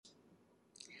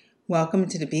Welcome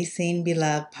to the Be Seen, Be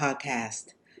Loved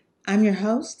podcast. I'm your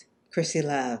host, Chrissy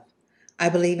Love. I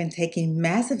believe in taking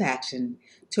massive action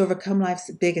to overcome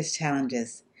life's biggest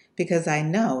challenges because I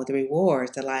know the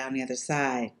rewards that lie on the other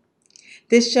side.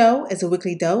 This show is a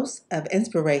weekly dose of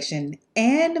inspiration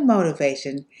and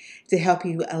motivation to help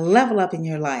you level up in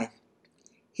your life.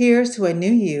 Here's to a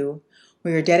new you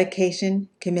where your dedication,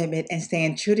 commitment, and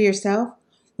staying true to yourself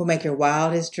will make your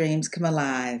wildest dreams come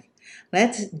alive.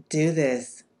 Let's do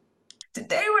this.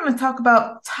 Today, we're going to talk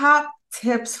about top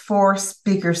tips for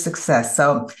speaker success.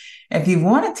 So, if you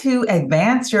wanted to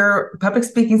advance your public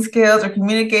speaking skills or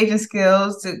communication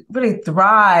skills to really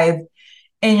thrive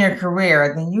in your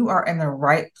career, then you are in the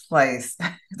right place.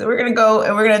 So, we're going to go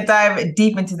and we're going to dive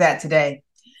deep into that today.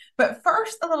 But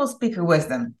first, a little speaker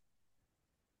wisdom.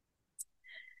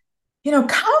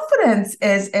 Confidence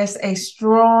is a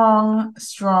strong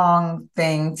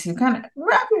thing to kind of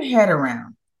wrap your head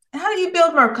around. How do you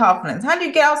build more confidence? How do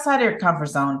you get outside of your comfort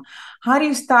zone? How do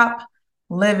you stop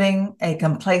living a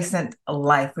complacent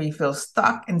life where you feel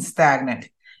stuck and stagnant?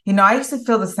 I used to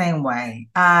feel the same way.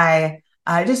 I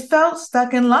just felt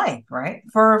stuck in life, right?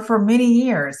 For many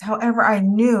years. However, I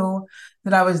knew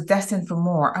that I was destined for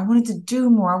more. I wanted to do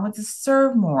more. I wanted to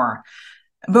serve more.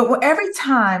 But every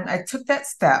time I took that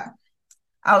step,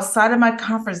 outside of my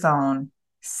comfort zone,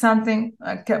 something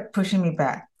kept pushing me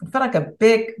back. It felt like a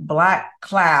big black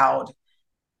cloud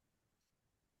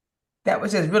that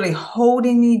was just really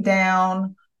holding me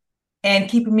down and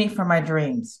keeping me from my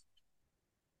dreams.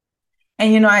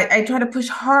 And, I try to push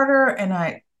harder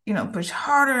and push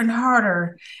harder and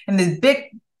harder. And this big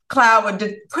cloud would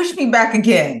just push me back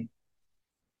again.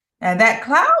 And that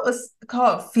cloud was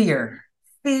called fear.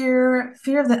 Fear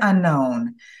of the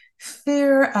unknown,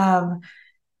 fear of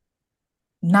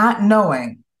not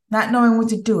knowing what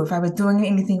to do, if I was doing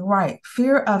anything right,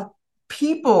 fear of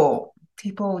people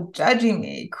judging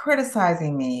me,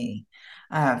 criticizing me,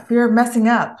 fear of messing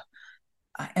up,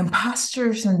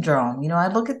 imposter syndrome. I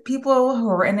look at people who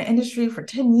were in the industry for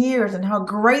 10 years and how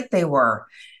great they were,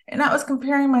 and I was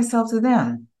comparing myself to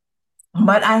them.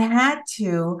 But I had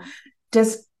to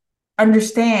just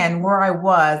understand where I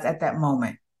was at that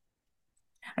moment.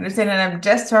 Understand that I'm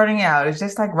just starting out. It's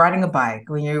just like riding a bike.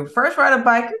 When you first ride a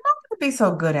bike, you're not going to be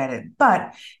so good at it.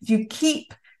 But if you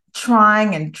keep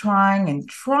trying and trying and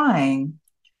trying,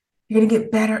 you're going to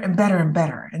get better and better and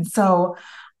better. And so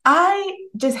I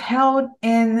just held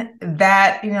in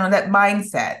that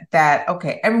mindset that,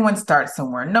 okay, everyone starts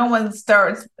somewhere. No one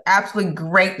starts absolutely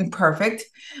great and perfect.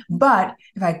 But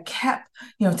if I kept,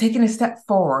 taking a step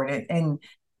forward and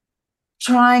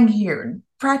trying here,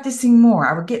 practicing more,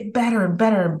 I would get better and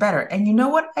better and better. And you know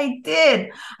what I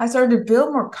did? I started to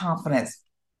build more confidence.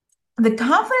 The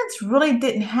confidence really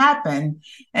didn't happen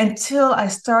until I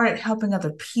started helping other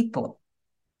people.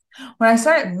 When I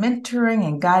started mentoring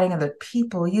and guiding other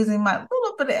people using my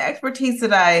little bit of expertise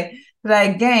that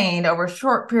I gained over a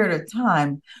short period of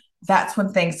time, that's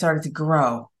when things started to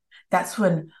grow. That's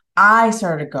when I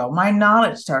started to go. My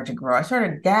knowledge started to grow. I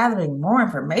started gathering more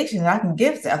information that I can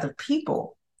give to other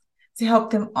people to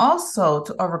help them also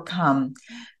to overcome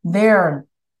their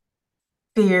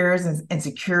fears and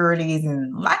insecurities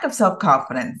and lack of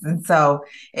self-confidence. And so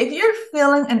if you're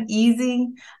feeling uneasy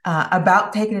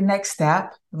about taking the next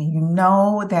step, I mean, you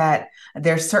know that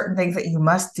there's certain things that you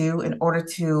must do in order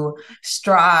to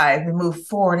strive and move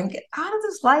forward and get out of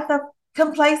this life of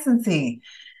complacency,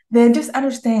 then just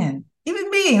understand,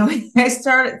 even me, I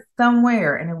started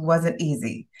somewhere and it wasn't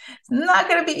easy. It's not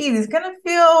going to be easy. It's going to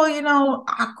feel,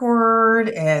 awkward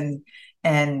and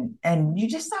you're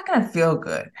just not going to feel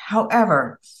good.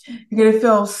 However, you're going to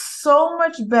feel so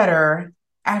much better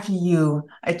after you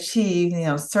achieve,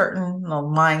 certain little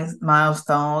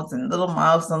milestones and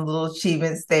little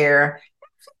achievements there.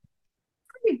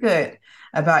 Pretty good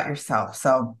about yourself.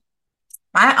 So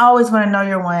I always want to know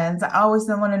your wins. I always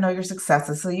want to know your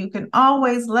successes. So you can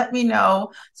always let me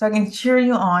know so I can cheer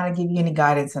you on and give you any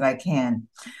guidance that I can.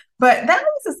 But that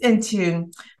leads us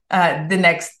into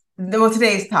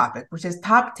today's topic, which is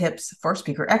top tips for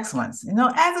speaker excellence.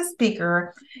 As a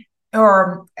speaker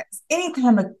or any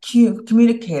kind of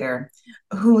communicator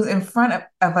who's in front of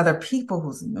other people,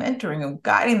 who's mentoring and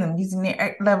guiding them using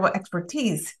their level of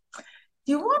expertise,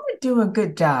 you want to do a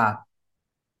good job,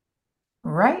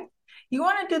 right? You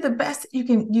want to do the best you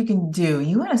can do.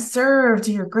 You want to serve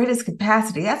to your greatest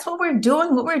capacity. That's what we're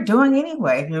doing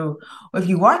anyway. If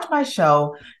you watch my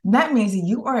show, that means that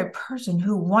you are a person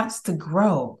who wants to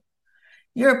grow.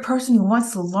 You're a person who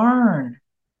wants to learn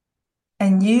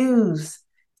and use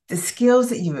the skills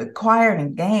that you've acquired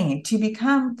and gained to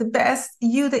become the best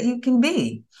you that you can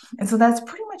be. And so that's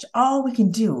pretty much all we can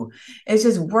do is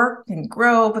just work and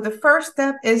grow. But the first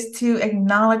step is to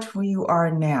acknowledge where you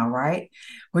are now, right?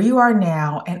 Where you are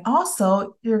now, and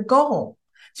also your goal.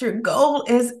 So your goal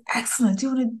is excellent.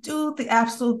 You want to do the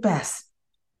absolute best.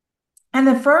 And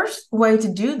the first way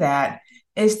to do that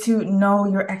is to know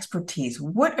your expertise.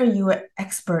 What are you an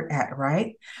expert at,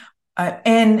 right?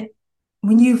 And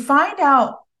when you find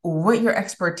out what your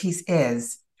expertise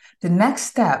is, the next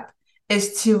step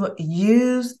is to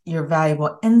use your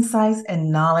valuable insights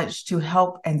and knowledge to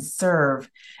help and serve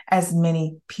as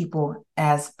many people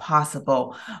as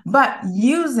possible, but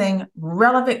using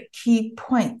relevant key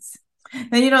points.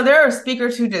 Now, there are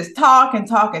speakers who just talk and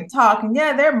talk and talk, and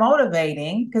yeah, they're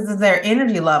motivating because of their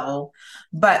energy level.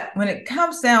 But when it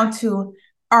comes down to,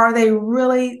 are they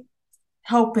really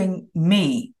helping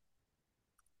me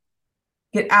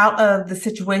get out of the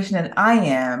situation that I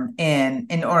am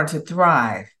in order to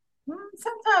thrive?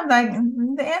 Sometimes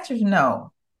the answer is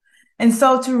no. And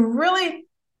so to really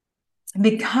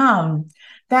become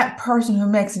that person who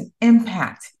makes an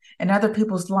impact in other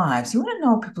people's lives, you want to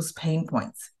know people's pain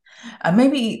points.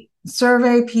 Maybe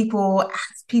survey people,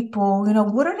 ask people,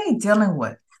 what are they dealing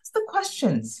with? Ask the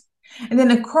questions, and then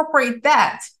incorporate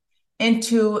that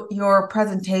into your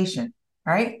presentation,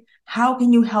 right? How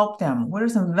can you help them? What are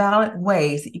some valid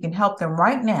ways that you can help them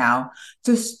right now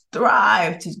to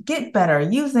strive, to get better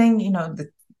using,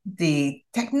 the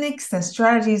techniques and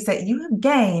strategies that you have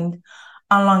gained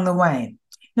along the way?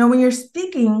 Now, when you're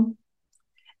speaking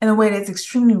in a way that's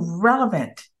extremely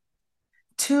relevant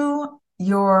to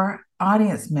your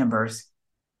audience members,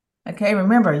 okay,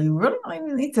 remember, you really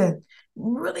need to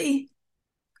really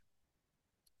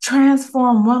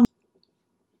transform one.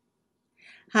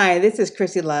 Hi, this is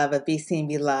Chrissy Love of Be Seen,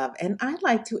 Be Loved, and I'd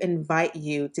like to invite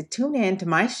you to tune in to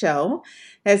my show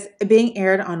that's being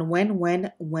aired on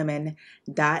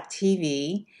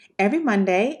WinWinWomen.tv every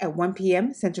Monday at 1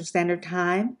 p.m. Central Standard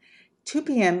Time, 2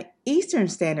 p.m. Eastern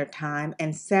Standard Time,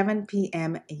 and 7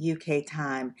 p.m. UK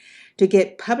time to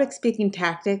get public speaking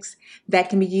tactics that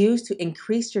can be used to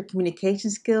increase your communication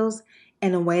skills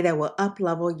in a way that will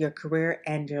up-level your career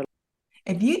and your life.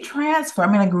 If you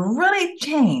transform, really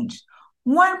change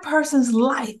one person's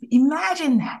life,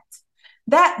 imagine that.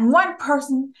 That one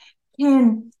person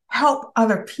can help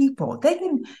other people. They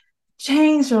can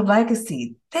change their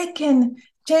legacy. They can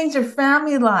change their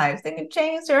family lives. They can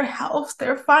change their health,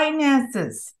 their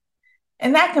finances.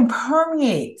 And that can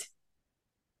permeate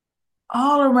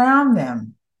all around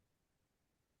them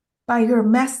by your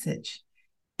message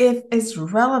if it's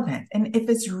relevant and if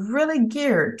it's really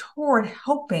geared toward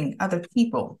helping other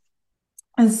people.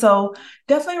 And so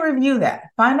definitely review that.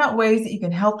 Find out ways that you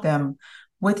can help them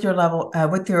with your level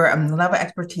level of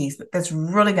expertise that's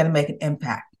really going to make an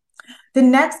impact. The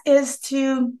next is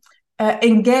to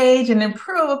engage and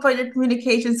improve upon your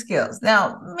communication skills.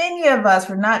 Now, many of us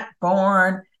were not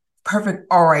born perfect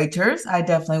orators. I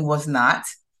definitely was not,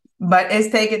 but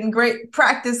it's taken great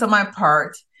practice on my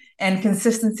part and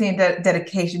consistency and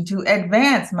dedication to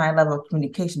advance my level of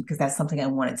communication because that's something I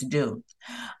wanted to do.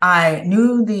 I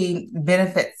knew the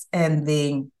benefits and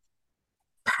the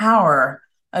power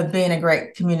of being a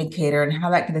great communicator and how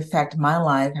that can affect my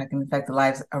life, how it can affect the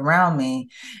lives around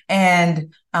me,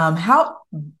 and how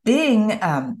being,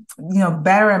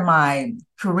 better in my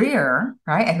career,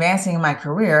 right, advancing in my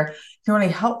career can really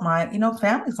help my,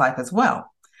 family's life as well.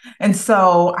 And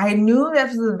so I knew that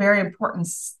was a very important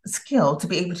skill to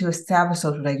be able to establish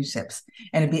those relationships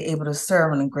and to be able to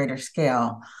serve on a greater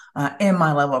scale in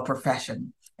my level of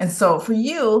profession. And so for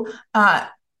you,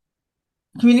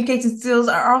 communication skills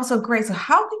are also great. So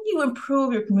how can you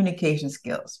improve your communication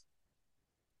skills?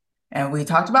 And we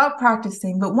talked about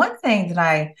practicing, but one thing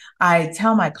that I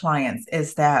tell my clients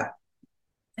is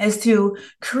to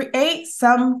create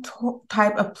some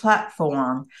type of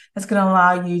platform that's going to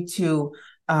allow you to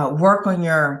work on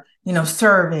your,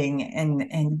 serving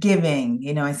and giving,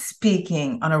 and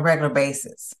speaking on a regular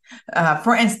basis.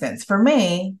 For instance, for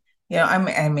me,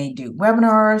 I may do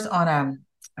webinars on a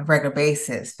regular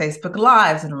basis, Facebook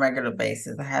Lives on a regular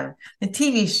basis. I have the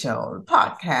TV show, the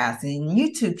podcast, and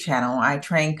YouTube channel. I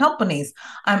train companies.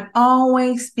 I'm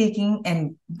always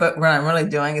speaking, but what I'm really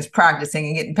doing is practicing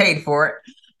and getting paid for it.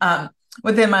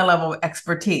 Within my level of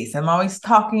expertise, I'm always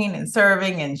talking and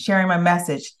serving and sharing my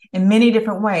message in many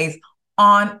different ways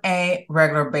on a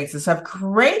regular basis. So I've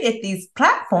created these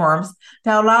platforms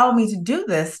that allow me to do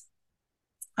this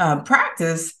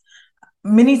practice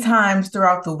many times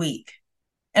throughout the week.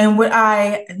 And what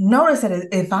I notice that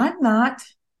if I'm not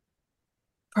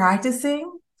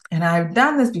practicing, and I've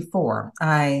done this before,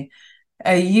 I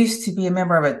I used to be a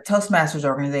member of a Toastmasters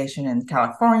organization in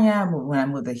California. When I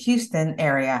moved to the Houston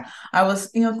area, I was,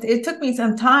 it took me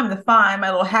some time to find my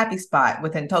little happy spot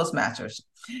within Toastmasters.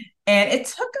 And it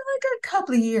took like a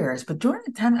couple of years, but during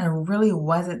the time I really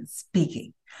wasn't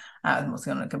speaking. I was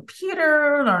mostly on the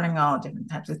computer, learning all different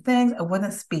types of things. I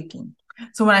wasn't speaking.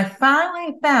 So when I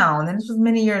finally found, and this was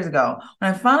many years ago,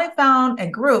 when I finally found a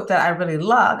group that I really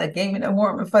loved that gave me the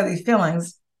warm and fuzzy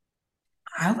feelings,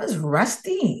 I was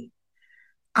rusty.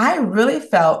 I really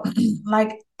felt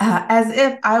like as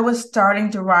if I was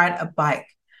starting to ride a bike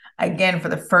again for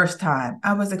the first time.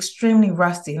 I was extremely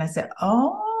rusty. And I said,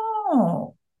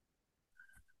 oh,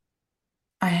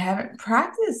 I haven't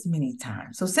practiced many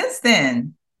times. So since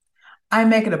then, I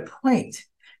make it a point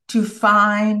to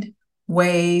find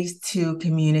ways to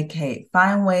communicate,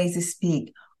 find ways to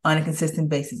speak on a consistent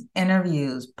basis,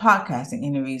 interviews, podcasting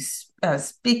interviews,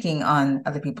 speaking on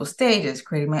other people's stages,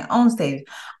 creating my own stage.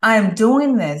 I am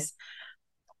doing this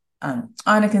on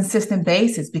a consistent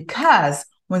basis because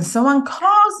when someone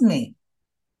calls me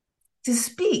to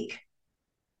speak,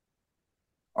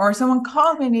 or someone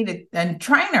calls me, need a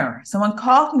trainer, someone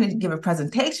calls me to give a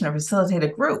presentation or facilitate a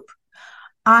group,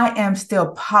 I am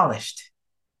still polished.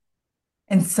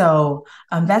 And so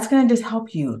that's going to just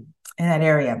help you in that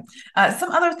area.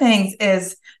 Some other things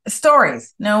is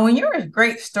stories. Now, when you're a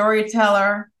great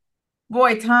storyteller,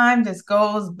 boy, time just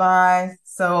goes by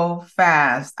so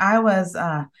fast. I was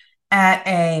at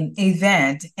an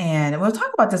event, and we'll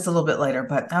talk about this a little bit later,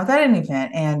 but I was at an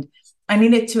event and I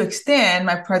needed to extend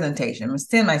my presentation,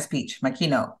 extend my speech, my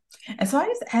keynote. And so I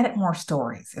just added more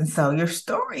stories. And so your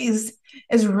stories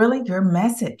is really your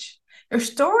message. Your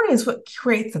story is what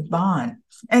creates a bond.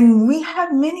 And we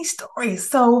have many stories.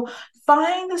 So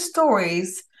find the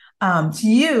stories to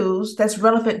use that's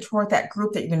relevant toward that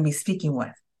group that you're going to be speaking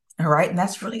with. All right. And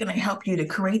that's really going to help you to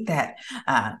create that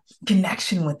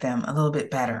connection with them a little bit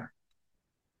better.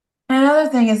 And another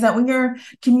thing is that when you're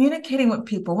communicating with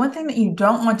people, one thing that you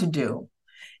don't want to do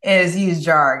is use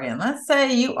jargon. Let's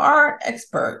say you are an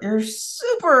expert, you're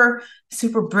super,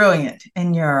 super brilliant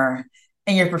in your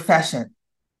profession.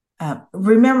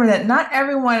 Remember that not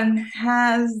everyone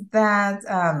has that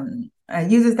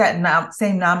uses that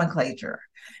same nomenclature,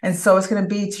 and so it's going to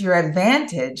be to your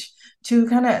advantage to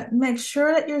kind of make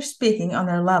sure that you're speaking on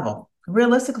their level.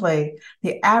 Realistically,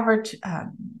 the average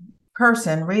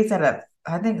person reads at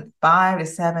I think 5 to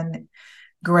 7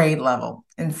 grade level,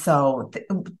 and so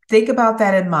think about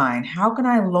that in mind. How can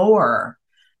I lower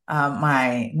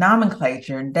my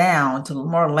nomenclature down to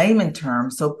more layman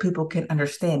terms so people can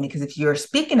understand? Because if you're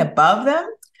speaking above them,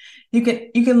 you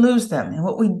can lose them. And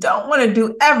what we don't want to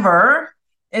do ever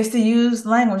is to use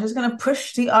language that's going to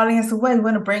push the audience away. We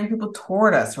want to bring people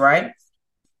toward us, right?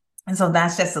 And so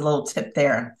that's just a little tip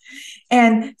there.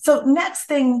 And so next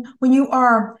thing, when you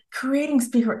are creating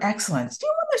speaker excellence, you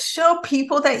want to show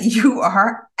people that you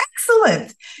are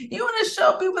excellent. You want to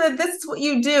show people that this is what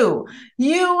you do.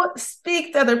 You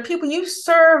speak to other people, you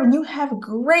serve, and you have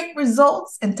great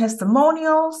results and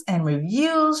testimonials and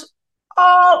reviews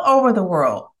all over the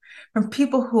world from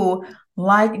people who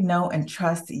like, know, and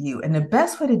trust you. And the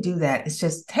best way to do that is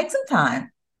just take some time,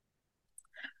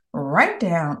 write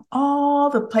down all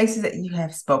the places that you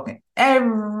have spoken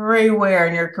everywhere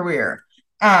in your career.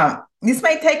 This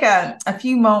may take a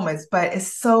few moments, but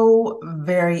it's so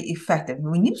very effective.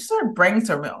 When you start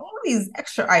brainstorming all these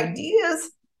extra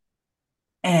ideas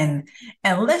and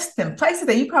list them, places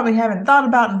that you probably haven't thought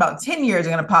about in about 10 years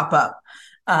are going to pop up.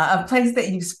 A place that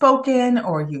you've spoken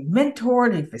or you've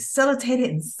mentored, you've facilitated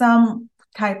in some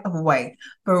type of way.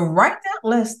 But write that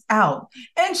list out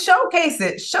and showcase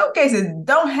it. Showcase it.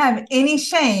 Don't have any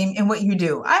shame in what you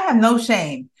do. I have no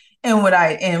shame in what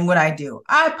I do.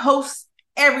 I post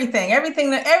everything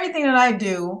that I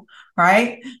do,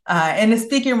 right? In the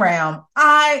speaking realm,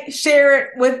 I share it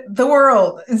with the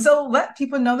world. And so let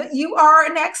people know that you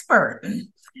are an expert.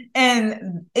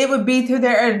 And it would be to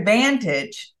their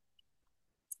advantage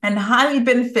and highly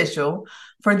beneficial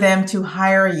for them to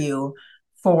hire you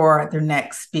for their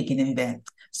next speaking event.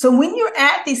 So when you're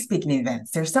at these speaking events,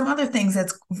 there's some other things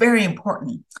that's very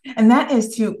important, and that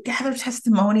is to gather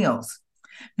testimonials.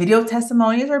 Video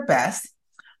testimonials are best,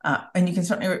 and you can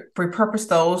certainly repurpose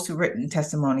those to written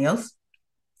testimonials,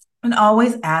 and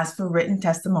always ask for written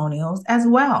testimonials as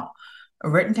well.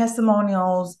 Written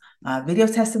testimonials, video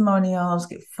testimonials,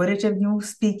 get footage of you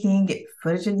speaking, get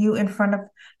footage of you in front of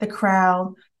the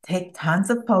crowd, take tons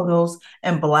of photos,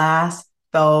 and blast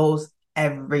those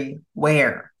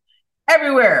everywhere.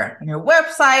 Everywhere, on your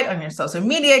website, on your social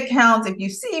media accounts. If you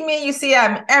see me, you see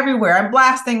I'm everywhere. I'm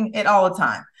blasting it all the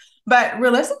time. But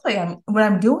realistically, what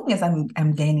I'm doing is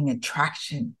I'm gaining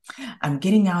attraction. I'm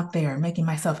getting out there, making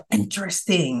myself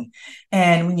interesting.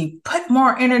 And when you put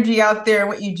more energy out there,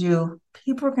 what you do,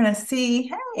 people are gonna see,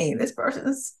 hey, this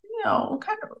person's,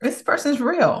 this person's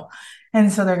real. And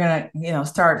so they're gonna,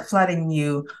 start flooding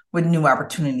you with new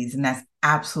opportunities. And that's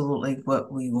absolutely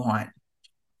what we want.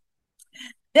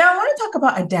 Now, I want to talk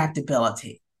about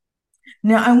adaptability.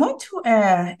 Now, I went to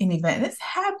an event. This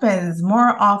happens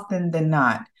more often than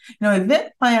not.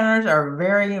 Event planners are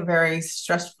very, very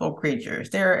stressful creatures.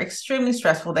 They're extremely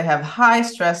stressful. They have high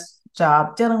stress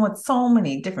job dealing with so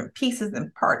many different pieces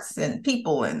and parts and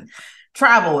people and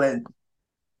travel and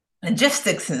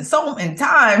logistics and so many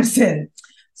times and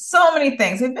so many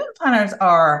things. Event planners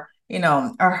are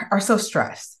so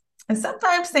stressed. And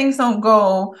sometimes things don't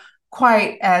go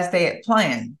quite as they had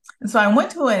planned. And so I went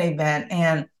to an event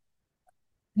and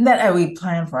that we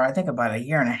planned for, I think about a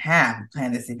year and a half, we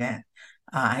planned this event.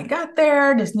 I got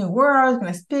there, just knew where I was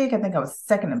going to speak. I think I was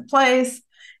second in place.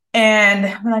 And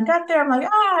when I got there, I'm like,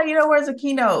 where's the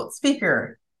keynote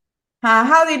speaker?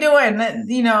 How's he doing?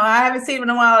 I haven't seen him in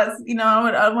a while. I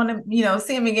want to,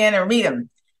 see him again or meet him.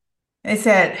 They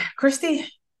said, Christy,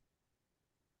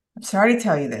 I'm sorry to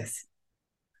tell you this,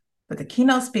 but the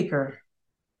keynote speaker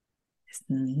is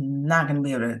not going to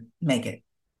be able to make it.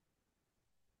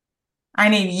 I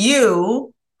need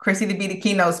you, Chrissy, to be the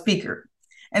keynote speaker.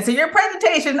 And so your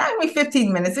presentation, not going to be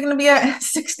 15 minutes, it's going to be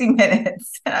 60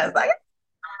 minutes. And I was like,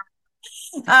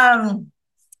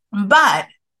 but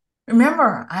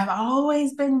remember, I've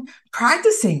always been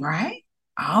practicing, right?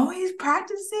 Always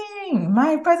practicing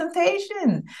my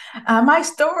presentation, my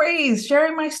stories,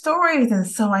 sharing my stories. And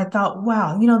so I thought,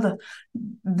 wow, the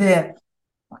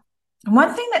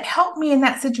one thing that helped me in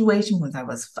that situation was I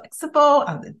was flexible,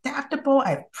 I was adaptable,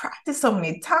 I've practiced so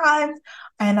many times,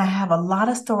 and I have a lot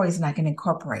of stories that I can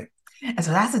incorporate. And so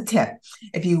that's a tip.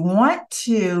 If you want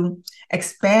to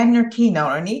expand your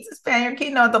keynote or need to expand your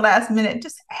keynote at the last minute,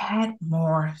 just add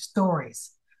more stories,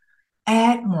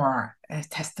 add more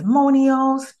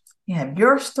testimonials. You have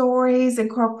your stories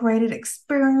incorporated,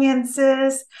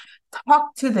 experiences.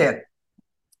 Talk to the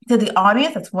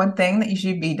audience. That's one thing that you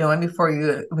should be doing before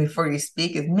you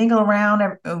speak, is mingle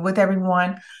around with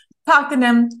everyone, talk to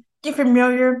them, get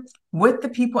familiar with the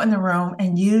people in the room,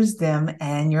 and use them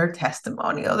and your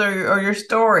testimonials or your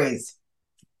stories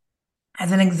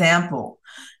as an example.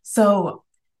 So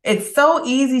it's so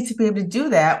easy to be able to do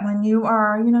that when you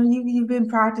are, you've been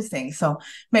practicing. So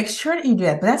make sure that you do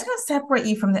that, but that's going to separate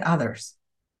you from the others.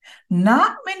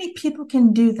 Not many people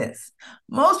can do this.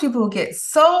 Most people get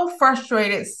so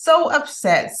frustrated, so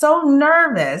upset, so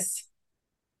nervous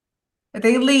that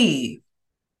they leave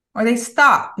or they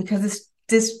stop because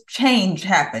this change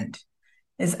happened.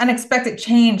 This unexpected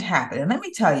change happened. And let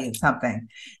me tell you something.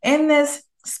 In this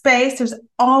space, there's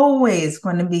always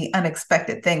going to be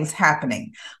unexpected things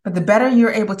happening. But the better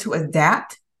you're able to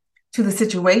adapt to the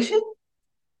situation,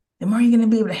 the more you're going to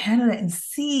be able to handle it and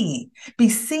be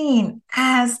seen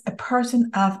as a person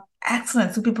of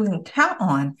excellence who people can count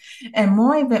on. And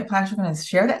more event planners are going to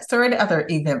share that story to other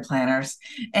event planners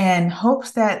and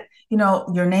hopes that,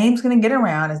 your name's going to get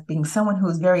around as being someone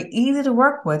who's very easy to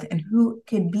work with and who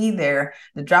can be there,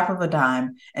 the drop of a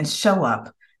dime, and show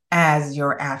up as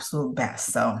your absolute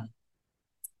best. So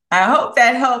I hope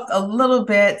that helped a little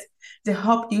bit to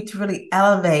help you to really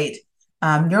elevate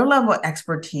your level of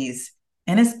expertise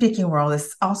in a speaking world.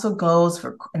 This also goes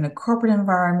for in a corporate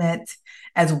environment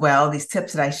as well, these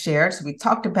tips that I shared. So we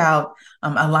talked about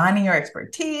aligning your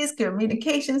expertise,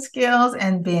 communication skills,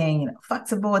 and being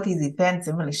flexible with these events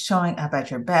and really showing up at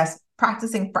your best,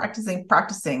 practicing,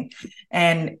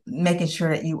 and making sure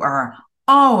that you are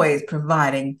always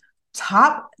providing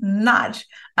top-notch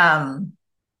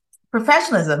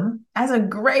professionalism as a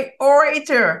great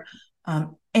orator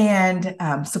and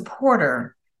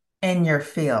supporter in your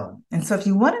field. And so if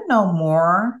you want to know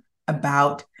more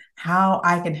about how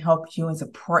I can help you and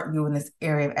support you in this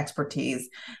area of expertise,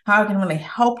 how I can really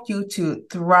help you to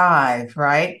thrive,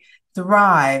 right?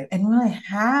 Thrive and really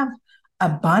have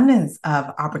abundance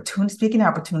of opportunity, speaking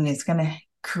opportunities, going to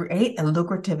create a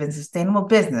lucrative and sustainable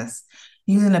business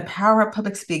using the power of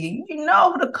public speaking. You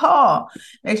know who to call.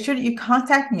 Make sure that you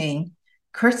contact me,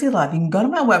 Kirsty Love. You can go to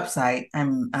my website. I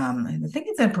think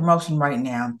it's in promotion right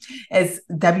now. It's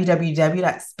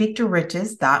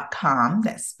www.speaktoriches.com.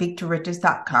 That's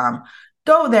speaktoriches.com.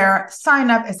 Go there, sign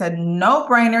up. It's a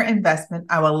no-brainer investment.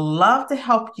 I would love to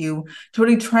help you to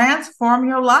really transform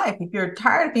your life. If you're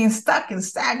tired of being stuck and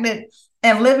stagnant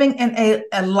and living in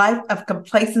a life of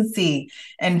complacency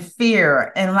and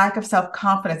fear and lack of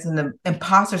self-confidence and the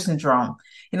imposter syndrome,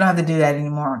 you don't have to do that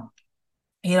anymore.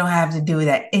 You don't have to do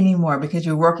that anymore because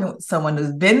you're working with someone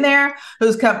who's been there,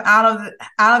 who's come out of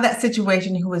that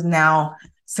situation, who is now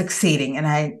succeeding. And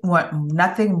I want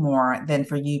nothing more than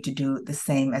for you to do the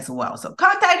same as well. So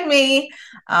contact me.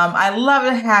 I love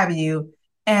to have you.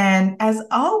 And as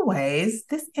always,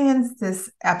 this ends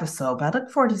this episode. But I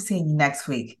look forward to seeing you next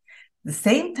week. The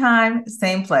same time,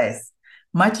 same place.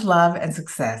 Much love and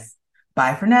success.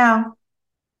 Bye for now.